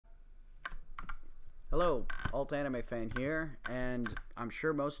Hello, Alt Anime Fan here, and I'm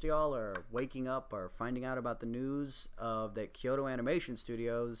sure most of y'all are waking up or finding out about the news of that Kyoto Animation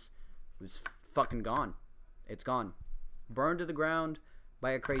Studios was fucking gone. It's gone. Burned to the ground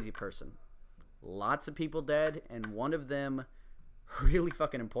by a crazy person. Lots of people dead, and one of them really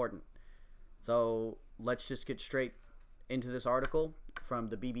fucking important. So let's just get straight into this article from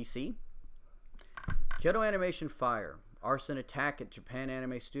the BBC. Kyoto Animation fire. Arson attack at Japan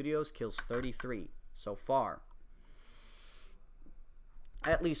Anime Studios kills 33. So far,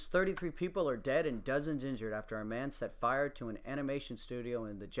 at least 33 people are dead and dozens injured after a man set fire to an animation studio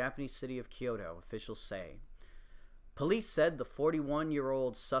in the Japanese city of Kyoto, officials say. Police said the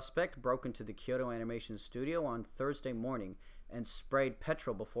 41-year-old suspect broke into the Kyoto Animation studio on Thursday morning and sprayed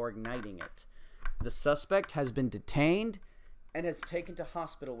petrol before igniting it. The suspect has been detained and is taken to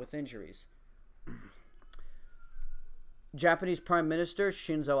hospital with injuries. Japanese Prime Minister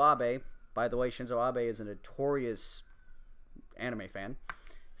Shinzo Abe, by the way, Shinzo Abe is a notorious anime fan,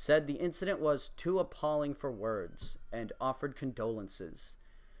 said the incident was too appalling for words and offered condolences.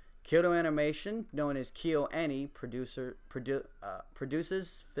 Kyoto Animation, known as Kyoto Ani, produces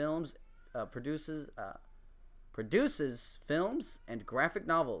films and graphic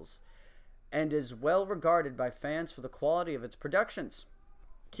novels, and is well regarded by fans for the quality of its productions.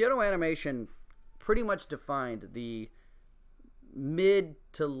 Kyoto Animation pretty much defined the mid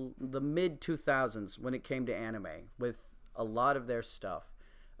 2000s when it came to anime with a lot of their stuff,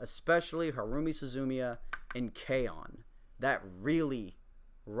 especially Harumi Suzumiya and K-On! That really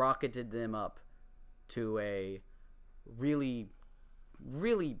rocketed them up to a really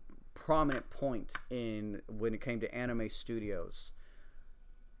prominent point in when it came to anime studios.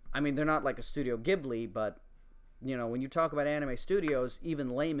 I mean, they're not like a Studio Ghibli, but you know, when you talk about anime studios, even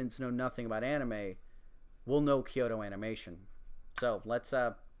laymen's know nothing about anime will know Kyoto Animation. So let's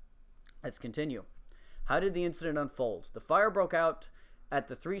continue. How did the incident unfold? The fire broke out at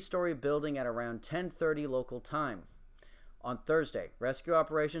the 3-story building at around 10:30 local time on Thursday. Rescue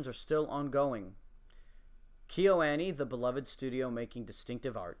operations are still ongoing. Kyoto Ani, the beloved studio making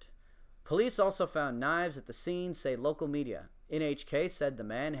distinctive art. Police also found knives at the scene, say local media. NHK said the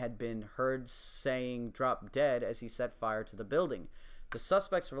man had been heard saying "drop dead" as he set fire to the building. The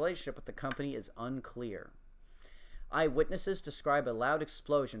suspect's relationship with the company is unclear. Eyewitnesses describe a loud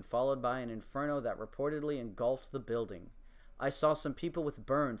explosion followed by an inferno that reportedly engulfed the building. I saw some people with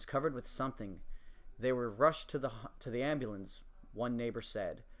burns covered with something. They were rushed to the ambulance, one neighbor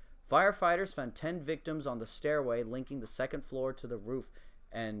said. Firefighters found 10 victims on the stairway linking the second floor to the roof,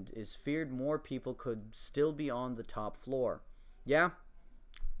 and is feared more people could still be on the top floor. Yeah,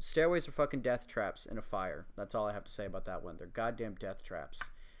 stairways are fucking death traps in a fire. That's all I have to say about that one. They're goddamn death traps.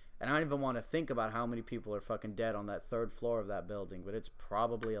 And I don't even want to think about how many people are fucking dead on that 3rd floor of that building, but it's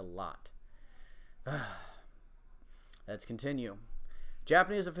probably a lot. Let's continue.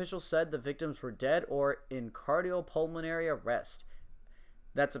 Japanese officials said the victims were dead or in cardiopulmonary arrest.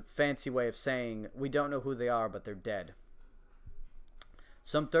 That's a fancy way of saying we don't know who they are, but they're dead.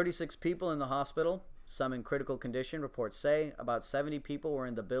 Some 36 people in the hospital, some in critical condition, reports say. About 70 people were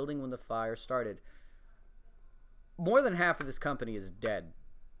in the building when the fire started. More than half of this company is dead.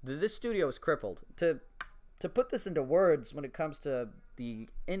 This studio is crippled. To put this into words when it comes to the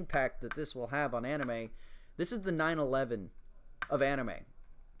impact that this will have on anime, this is the 9/11 of anime.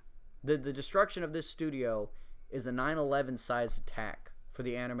 The destruction of this studio is a 9/11 size attack for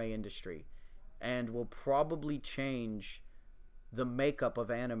the anime industry, and will probably change the makeup of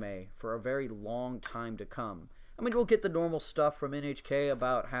anime for a very long time to come. I mean, we'll get the normal stuff from NHK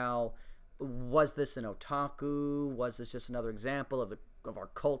about how, was this an otaku? Was this just another example of our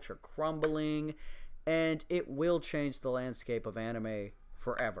culture crumbling? And it will change the landscape of anime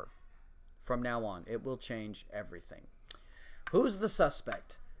forever. From now on, it will change everything. Who's the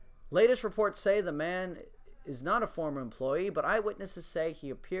suspect? Latest reports say the man is not a former employee, but eyewitnesses say he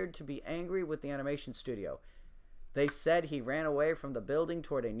appeared to be angry with the animation studio. They said he ran away from the building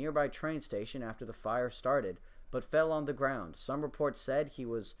toward a nearby train station after the fire started, but fell on the ground. Some reports said he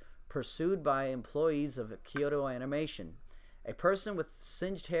was pursued by employees of Kyoto Animation. A person with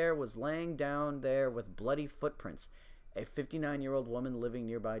singed hair was laying down there with bloody footprints. A 59-year-old woman living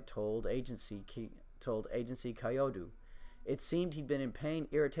nearby told agency Kyoto. It seemed he'd been in pain,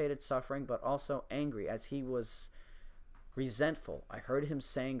 irritated, suffering, but also angry, as he was resentful. I heard him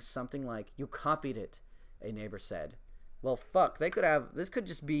saying something like, "You copied it," a neighbor said. Well, fuck, this could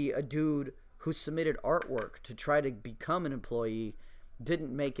just be a dude who submitted artwork to try to become an employee,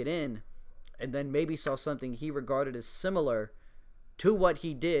 didn't make it in, and then maybe saw something he regarded as similar to what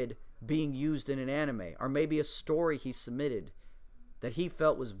he did being used in an anime, or maybe a story he submitted that he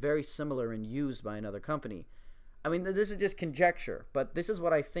felt was very similar and used by another company. I mean, this is just conjecture, but this is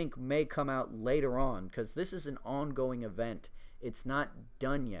what I think may come out later on, because this is an ongoing event. It's not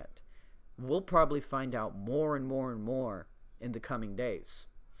done yet. We'll probably find out more and more and more in the coming days.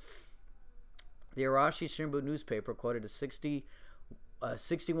 The Arashi Shimbun newspaper quoted a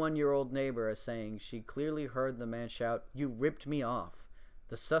 61-year-old neighbor as saying she clearly heard the man shout, "You ripped me off."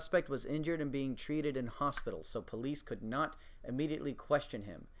 The suspect was injured and being treated in hospital, so police could not immediately question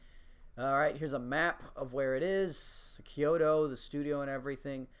him. All right, here's a map of where it is. Kyoto, the studio and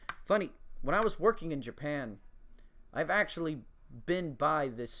everything. Funny, when I was working in Japan, I've actually been by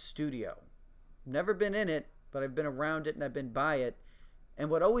this studio. Never been in it, but I've been around it and I've been by it. And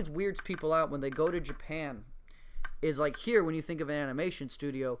what always weirds people out when they go to Japan is, like, here, when you think of an animation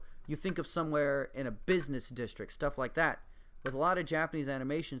studio, you think of somewhere in a business district, stuff like that. With a lot of Japanese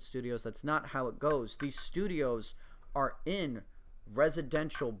animation studios, that's not how it goes. These studios are in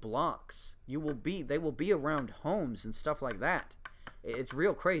residential blocks. They will be around homes and stuff like that. It's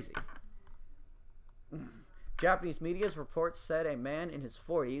real crazy. Japanese media's reports said a man in his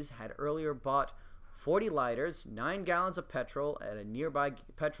 40s had earlier bought 40 lighters, 9 gallons of petrol at a nearby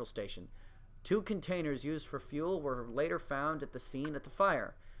petrol station. 2 containers used for fuel were later found at the scene of the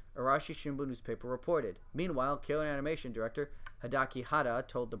fire, Arashi Shimbun newspaper reported. Meanwhile, Kyoto Animation director Hideki Hada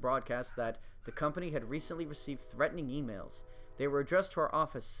told the broadcast that the company had recently received threatening emails. They were addressed to our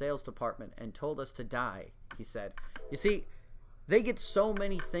office sales department and told us to die, he said. You see, they get so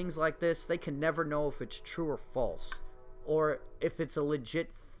many things like this, they can never know if it's true or false, or if it's a legit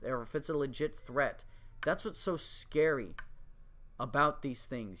threat. That's what's so scary about these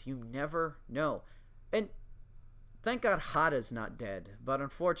things. You never know. And thank God Hada's not dead, but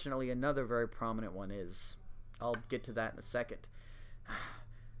unfortunately another very prominent one is. I'll get to that in a second.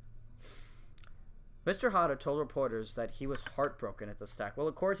 Mr. Hada told reporters that he was heartbroken at the stack. Well,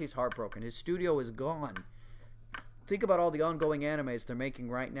 of course he's heartbroken. His studio is gone. Think about all the ongoing animes they're making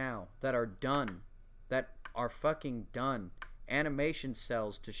right now that are done. That are fucking done. Animation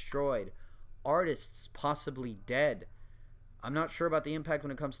cells destroyed. Artists possibly dead. I'm not sure about the impact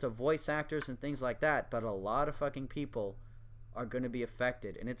when it comes to voice actors and things like that, but a lot of fucking people are going to be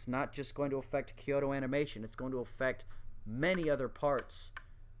affected. And it's not just going to affect Kyoto Animation. It's going to affect many other parts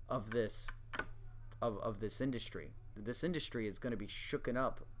of this industry. This industry is going to be shooken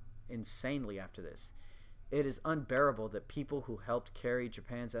up insanely after this. It is unbearable that people who helped carry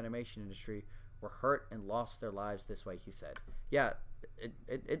Japan's animation industry were hurt and lost their lives this way, he said. Yeah,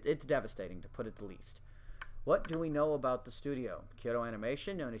 it's devastating, to put it the least. What do we know about the studio? Kyoto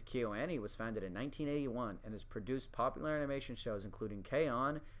Animation, known as KyoAni, was founded in 1981 and has produced popular animation shows including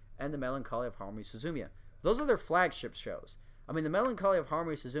K-On! And The Melancholy of Haruhi Suzumiya. Those are their flagship shows. I mean, The Melancholy of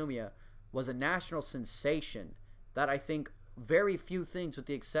Haruhi Suzumiya was a national sensation that I think very few things, with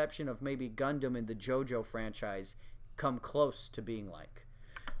the exception of maybe Gundam and the JoJo franchise, come close to being like.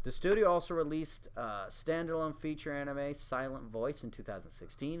 The studio also released standalone feature anime Silent Voice in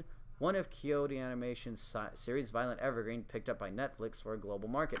 2016, one of Kyoto Animation's series Violent Evergreen, picked up by Netflix for a global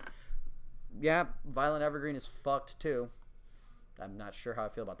market. Yeah, Violent Evergreen is fucked too. I'm not sure how I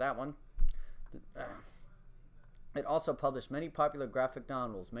feel about that one. It also published many popular graphic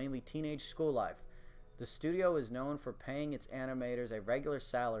novels, mainly teenage school life. The studio is known for paying its animators a regular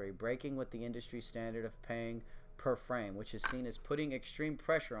salary, breaking with the industry standard of paying per frame, which is seen as putting extreme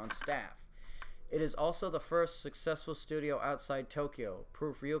pressure on staff. It is also the first successful studio outside Tokyo,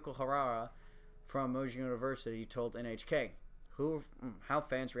 proof Ryuko Harada from Moji University told NHK. How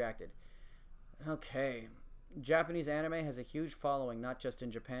fans reacted. Okay. Japanese anime has a huge following, not just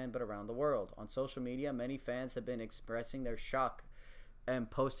in Japan, but around the world. On social media, many fans have been expressing their shock and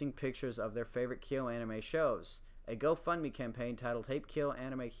posting pictures of their favorite Kyoto anime shows. A GoFundMe campaign titled Help Kyoto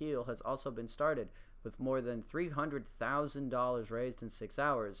Anime Heal has also been started, with more than $300,000 raised in 6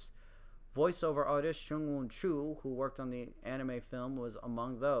 hours. Voiceover artist Shungwon Chu, who worked on the anime film, was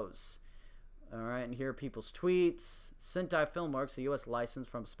among those. Alright, and here are people's tweets. Sentai Filmworks, a U.S. license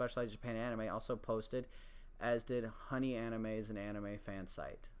from Specialized Japan Anime, also posted, as did Honey Anime's an anime fan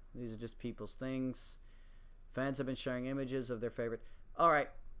site. These are just people's things. Fans have been sharing images of their favorite. Alright,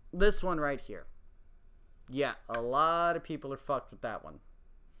 this one right here. Yeah, a lot of people are fucked with that one.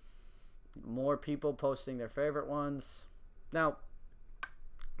 More people posting their favorite ones. Now,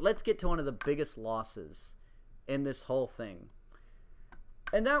 let's get to one of the biggest losses in this whole thing.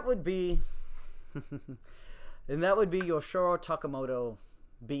 And that would be Yasuhiro Takemoto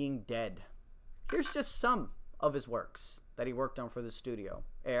being dead. Here's just some of his works that he worked on for the studio.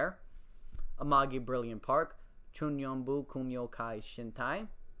 Air, Amagi Brilliant Park, Chunyonbu Kumyo Kai Shintai,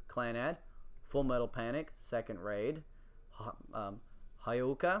 Clanad, Full Metal Panic, Second Raid,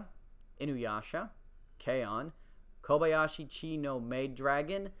 Hyuuka, Inuyasha, K-On!, Kobayashi Chi no Maid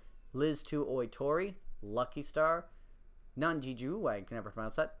Dragon, Liz 2 Oitori, Lucky Star, Nanjiju, I can never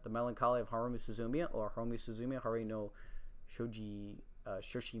pronounce that, The Melancholy of Harumi Suzumiya, or Harumi Suzumiya Haru no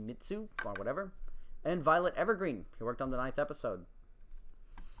Shoshimitsu, or whatever, and Violet Evergreen. He worked on the 9th episode.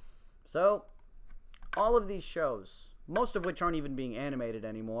 So, all of these shows, most of which aren't even being animated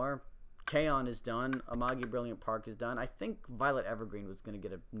anymore. K-On! Is done. Amagi Brilliant Park is done. I think Violet Evergreen was going to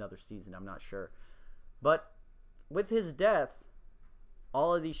get another season. I'm not sure. But with his death,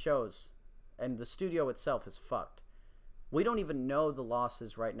 all of these shows and the studio itself is fucked. We don't even know the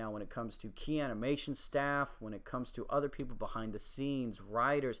losses right now when it comes to key animation staff, when it comes to other people behind the scenes,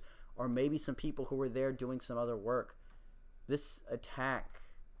 writers, or maybe some people who were there doing some other work. This attack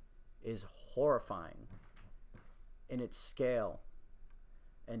is horrifying in its scale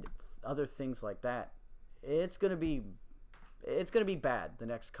and other things like that. It's gonna be bad. The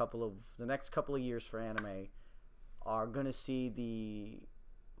next couple of years for anime are gonna see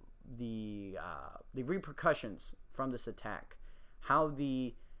the repercussions from this attack. How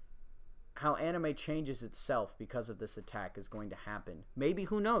anime changes itself because of this attack is going to happen. Maybe,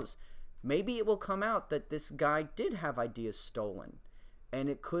 who knows? Maybe it will come out that this guy did have ideas stolen, and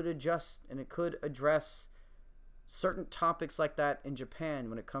it could adjust and it could address certain topics like that in Japan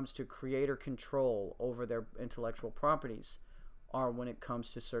when it comes to creator control over their intellectual properties, or when it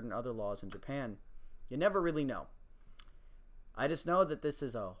comes to certain other laws in Japan. You never really know. I just know that this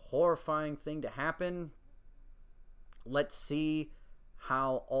is a horrifying thing to happen. Let's see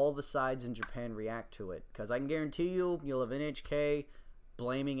how all the sides in Japan react to it, because I can guarantee you'll have NHK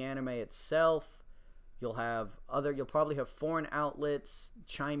blaming anime itself. You'll probably have foreign outlets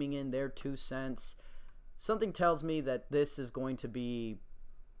chiming in their 2 cents. Something tells me that this is going to be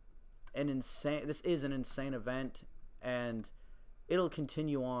an insane event, and it'll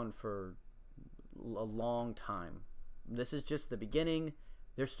continue on for a long time. This is just the beginning.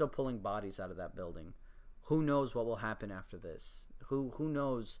 They're still pulling bodies out of that building. Who knows what will happen after this? Who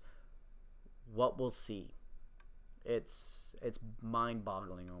knows what we'll see? It's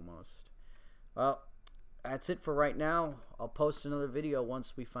mind-boggling almost. Well, that's it for right now. I'll post another video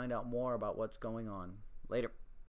once we find out more about what's going on. Later.